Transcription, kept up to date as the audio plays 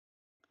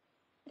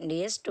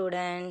Dear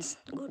students,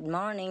 good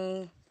morning.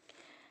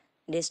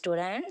 Dear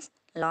students,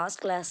 last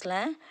classல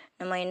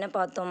நம்ம என்ன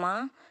பார்த்தோமா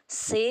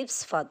shapes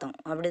பார்த்தோம்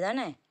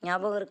அப்படிதானே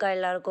ஞாபகம் இருக்கா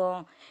எல்லாருக்கும்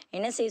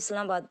என்ன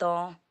shapesலாம்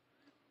பார்த்தோம்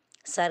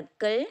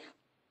circle,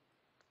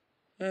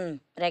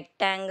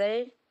 rectangle,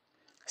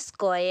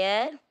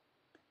 square,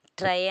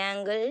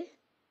 triangle,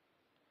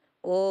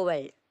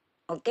 oval.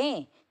 Okay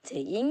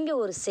சரி இங்கே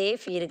ஒரு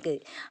சேஃப்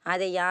இருக்குது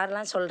அதை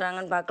யாரெல்லாம்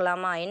சொல்கிறாங்கன்னு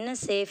பார்க்கலாமா என்ன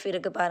சேஃப்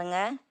இருக்குது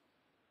பாருங்கள்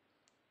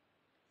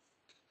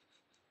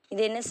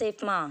இது என்ன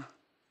சேஃப்மா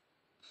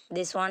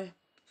this one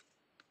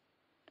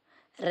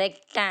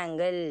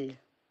rectangle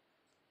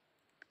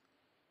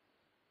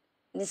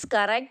this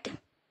correct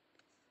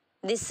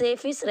this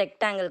shape is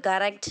rectangle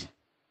correct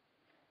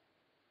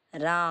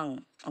wrong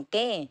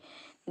okay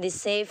this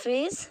shape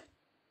is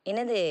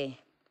என்னது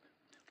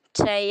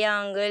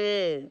triangle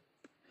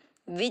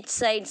which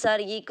sides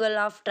are equal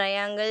of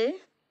triangle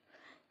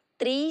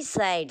 3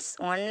 sides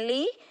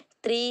only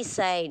 3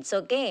 sides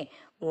okay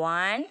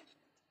 1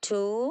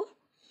 2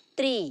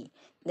 3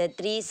 the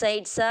 3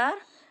 sides are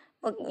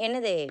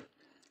என்னது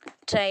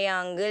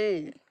triangle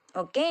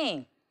okay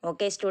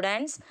ஓகே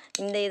ஸ்டூடெண்ட்ஸ்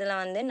இந்த இதில்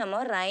வந்து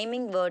நம்ம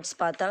rhyming words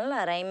பார்த்தோம்ல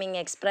rhyming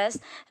express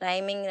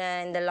rhyming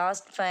இந்த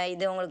last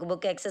இது உங்களுக்கு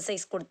புக்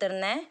எக்ஸசைஸ்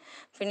கொடுத்துருந்தேன்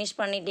ஃபினிஷ்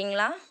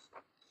பண்ணிட்டீங்களா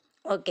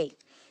ஓகே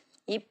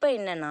இப்போ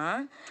என்னென்னா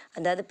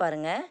அதாவது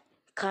பாருங்கள்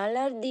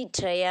colour the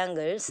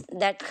triangles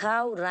that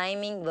have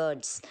rhyming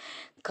words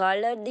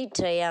colour the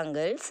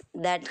triangles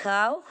that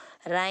have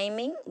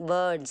rhyming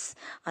words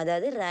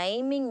அதாவது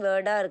ரைமிங்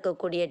வேர்டாக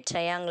இருக்கக்கூடிய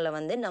ட்ரையாங்கிளை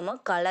வந்து நம்ம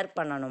கலர்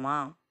பண்ணணுமா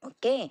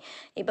ஓகே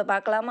இப்போ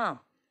பார்க்கலாமா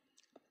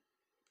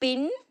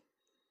பின்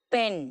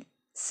பென்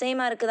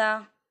சேமாக இருக்குதா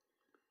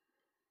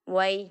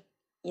ஒய்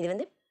இது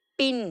வந்து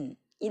பின்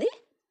இது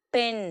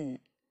pen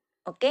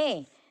okay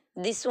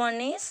this one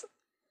is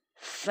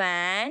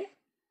fan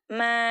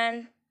man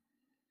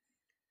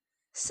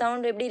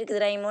sound எப்படி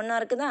இருக்குது ரைம் ஒன்றா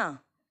இருக்குதா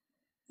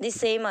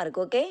திஸ் சேமாக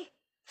இருக்குது okay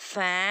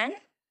fan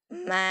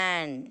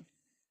man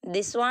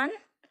this one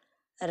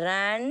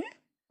run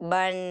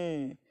bun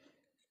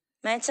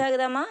match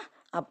ஆகுதாம்மா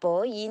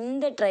அப்போது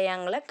இந்த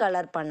ட்ரையாங்கிளை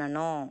கலர்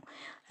பண்ணணும்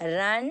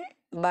ரன்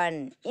பன்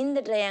இந்த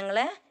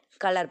ட்ரையாங்கிளை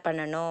கலர்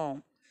பண்ணணும்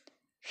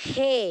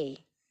ஹே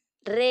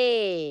ரே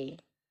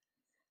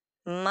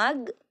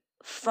மக்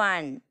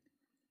ஃபன்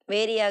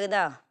வேரி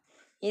ஆகுதா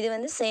இது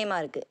வந்து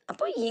சேமாக இருக்குது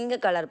அப்போது இங்கே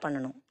கலர்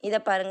பண்ணணும் இதை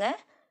பாருங்கள்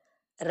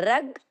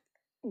ரக்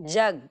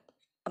ஜக்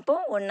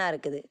அப்போது ஒன்றா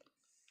இருக்குது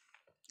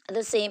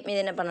அது சேம் இது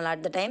என்ன பண்ணலாம்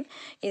அட் த டைம்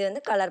இது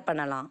வந்து கலர்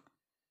பண்ணலாம்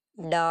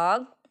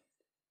டாக்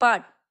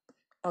பாட்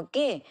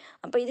ஓகே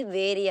அப்போ இது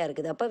வேரியாக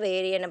இருக்குது அப்போ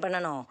வேரி என்ன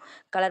பண்ணணும்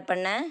கலர்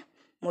பண்ண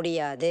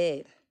முடியாது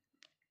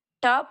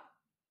டாப்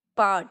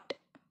பாட்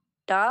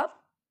டாப்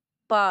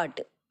பாட்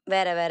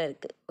வேறு வேறு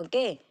இருக்குது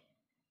okay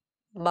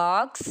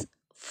box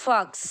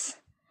Fox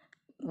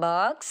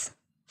box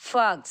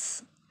Fox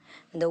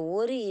இந்த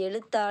ஒரு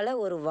எழுத்தால்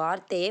ஒரு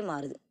வார்த்தையே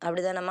மாறுது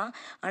அப்படி தானம்மா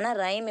ஆனால்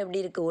ரைம்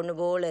எப்படி இருக்குது ஒன்று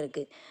போல்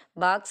இருக்குது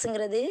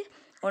பாக்ஸுங்கிறது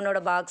உன்னோட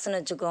பாக்ஸ்னு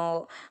வச்சுக்கோ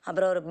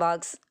அப்புறம் ஒரு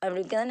பாக்ஸ் அப்படி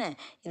இருக்கு தானே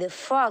இது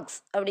ஃபாக்ஸ்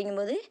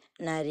அப்படிங்கும்போது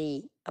நரி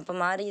அப்போ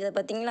மாறி இதை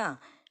பார்த்தீங்களா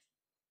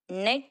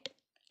நெட்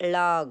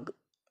லாக்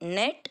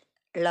நெட்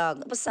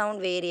லாக் அப்போ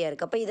சவுண்ட் வேரியாக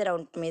இருக்குது அப்போ இதை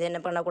ரவுண்ட் இதை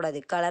என்ன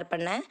பண்ணக்கூடாது கலர்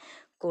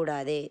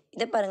பண்ணக்கூடாது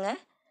இதை பாருங்கள்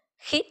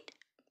ஹிட்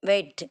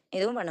வெட்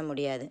இதுவும் பண்ண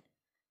முடியாது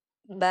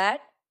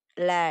பேட்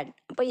லேட்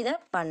அப்போ இதை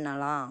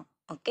பண்ணலாம்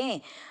ஓகே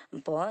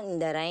இப்போது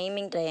இந்த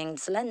ரைமிங்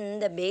ட்ரையாங்கிள்ஸில்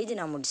இந்த பேஜ்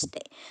நான்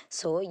முடிச்சிட்டேன்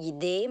ஸோ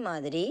இதே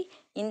மாதிரி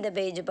இந்த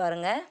பேஜ்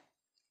பாருங்கள்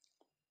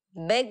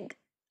பெக்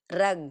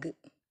ரக்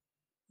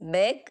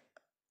பெக்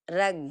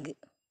ரக்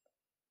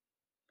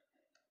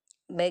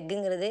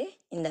பெக்குங்கிறது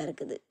இந்த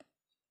இருக்குது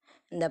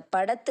இந்த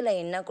படத்தில்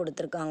என்ன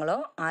கொடுத்துருக்காங்களோ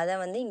அதை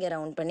வந்து இங்கே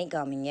ரவுண்ட் பண்ணி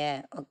காமிங்க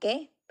ஓகே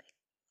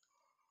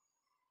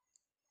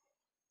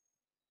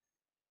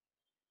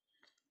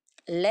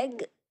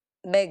லெக்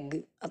பெக்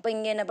அப்போ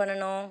இங்கே என்ன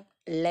பண்ணணும்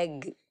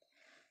லெக்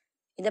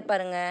இதை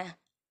பாருங்கள்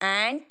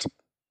ஆண்ட்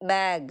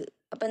பேக்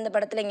அப்போ இந்த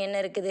படத்தில் இங்கே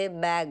என்ன இருக்குது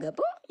பேக்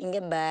அப்போது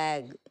இங்கே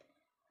back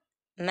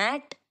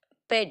mat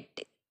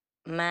bed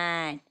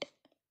mat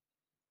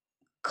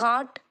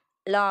got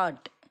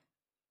lot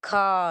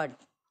God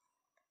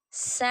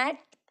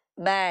chat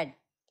bad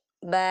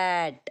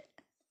bad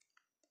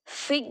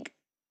ஃபிக்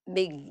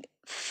பிக்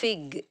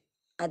ஃபிக்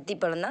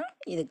அத்திப்பழம் தான்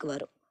இதுக்கு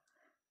வரும்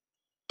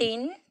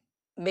டின்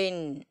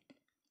பின்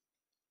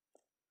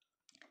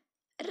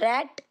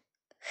rat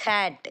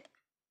hat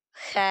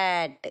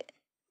hat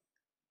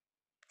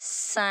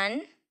sun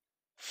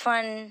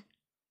fun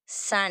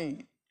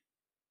sun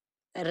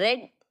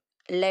red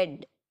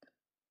lead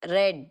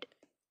red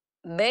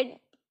bed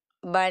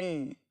bun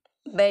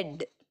bed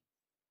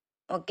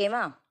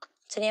ஓகேவா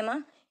சரியாம்மா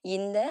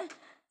இந்த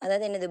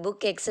அதாவது என்னது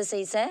புக்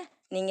எக்ஸசைஸை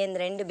நீங்கள் இந்த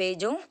 2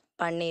 பேஜும்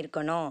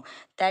பண்ணியிருக்கணும்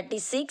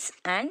 36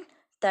 and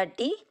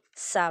 37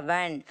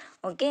 7.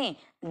 Okay,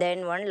 then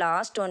one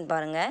last one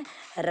பாருங்க.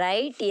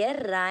 Write a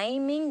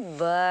rhyming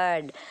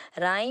word.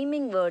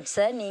 Rhyming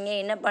words-ஐ நீங்கள்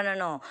என்ன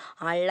பண்ணணும்,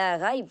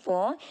 அழகாக இப்போ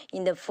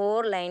இந்த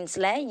 4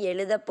 லைன்ஸில்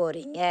எழுத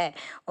போகிறீங்க.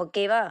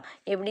 ஓகேவா,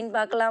 எப்படின்னு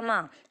பார்க்கலாமா?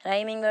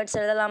 Rhyming words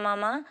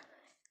எழுதலாமாமா?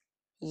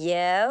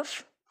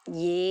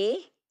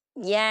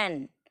 F-A-N,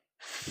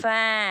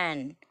 fan.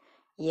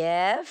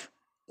 F-A-N,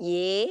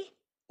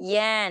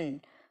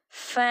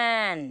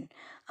 fan.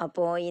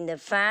 அப்போது இந்த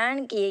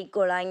ஃபேனுக்கு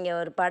ஈக்குவலாக இங்கே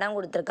ஒரு படம்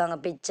கொடுத்துருக்காங்க,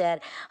 பிக்சர்.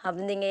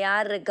 அப்போ இங்கே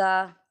யார் இருக்கா?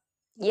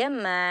 A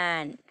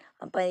man.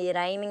 அப்போ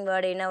ரைமிங்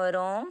வேர்டு என்ன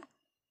வரும்?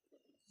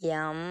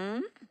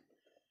 M-A-N,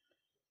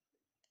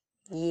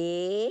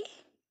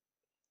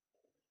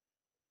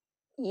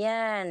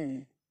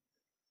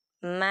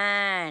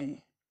 man.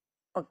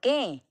 Okay,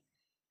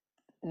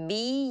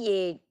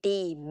 B-A-T,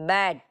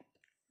 bat.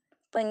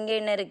 இப்போ இங்கே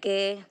என்ன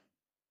இருக்குது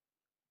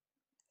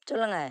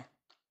சொல்லுங்கள்?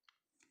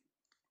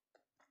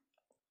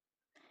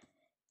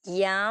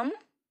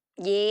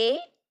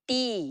 M-A-T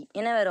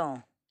என்ன வரும்?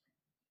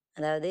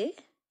 அதாவது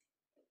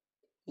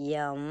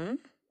M-A-T,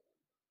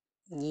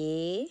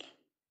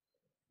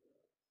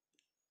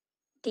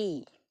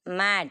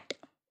 மேட்.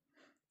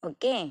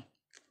 ஓகே,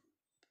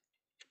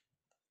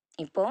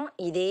 இப்போ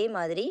இதே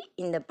மாதிரி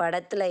இந்த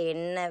படத்தில்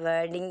என்ன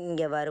வேர்டிங்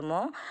இங்கே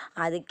வருமோ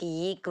அதுக்கு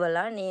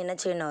ஈக்குவலாக நீ என்ன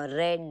செய்யணும்?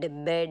 ரெட்,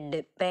 பெட்,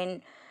 பென்,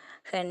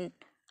 ஹென்,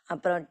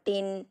 அப்புறம்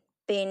டின்,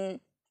 பின்.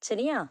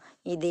 சரியா?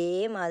 இதே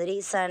மாதிரி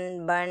சன்,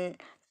 பன்,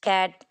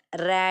 கேட்,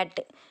 ரேட்,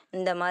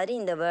 இந்த மாதிரி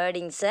இந்த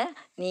வேர்டிங்ஸை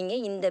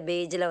நீங்கள் இந்த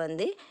பேஜில்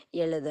வந்து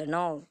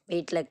எழுதணும்.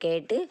 வீட்டில்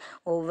கேட்டு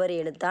ஒவ்வொரு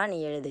எழுத்தாக நீ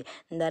எழுது.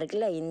 இந்த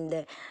இருக்குல்ல, இந்த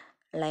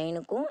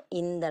லைனுக்கும்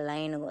இந்த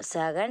லைனுக்கும்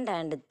second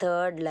and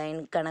third line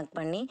connect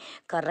பண்ணி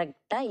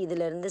கரெக்டாக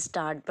இதிலேருந்து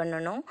ஸ்டார்ட்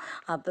பண்ணணும்.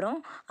 அப்புறம்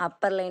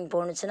அப்பர் லைன்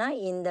போணுச்சுன்னா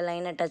இந்த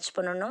லைனை டச்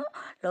பண்ணணும்,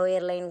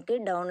 லோயர் லைனுக்கு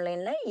டவுன்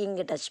லைனில்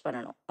இங்கே டச்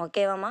பண்ணணும்.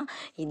 ஓகேவாம்மா?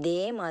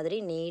 இதே மாதிரி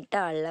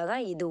நீட்டாக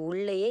அழகாக இது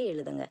உள்ளேயே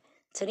எழுதுங்க.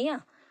 சரியா?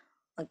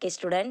 ஓகே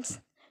ஸ்டூடெண்ட்ஸ்,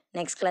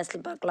 நெக்ஸ்ட்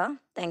கிளாஸில் பார்க்கலாம்.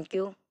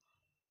 தேங்க்யூ.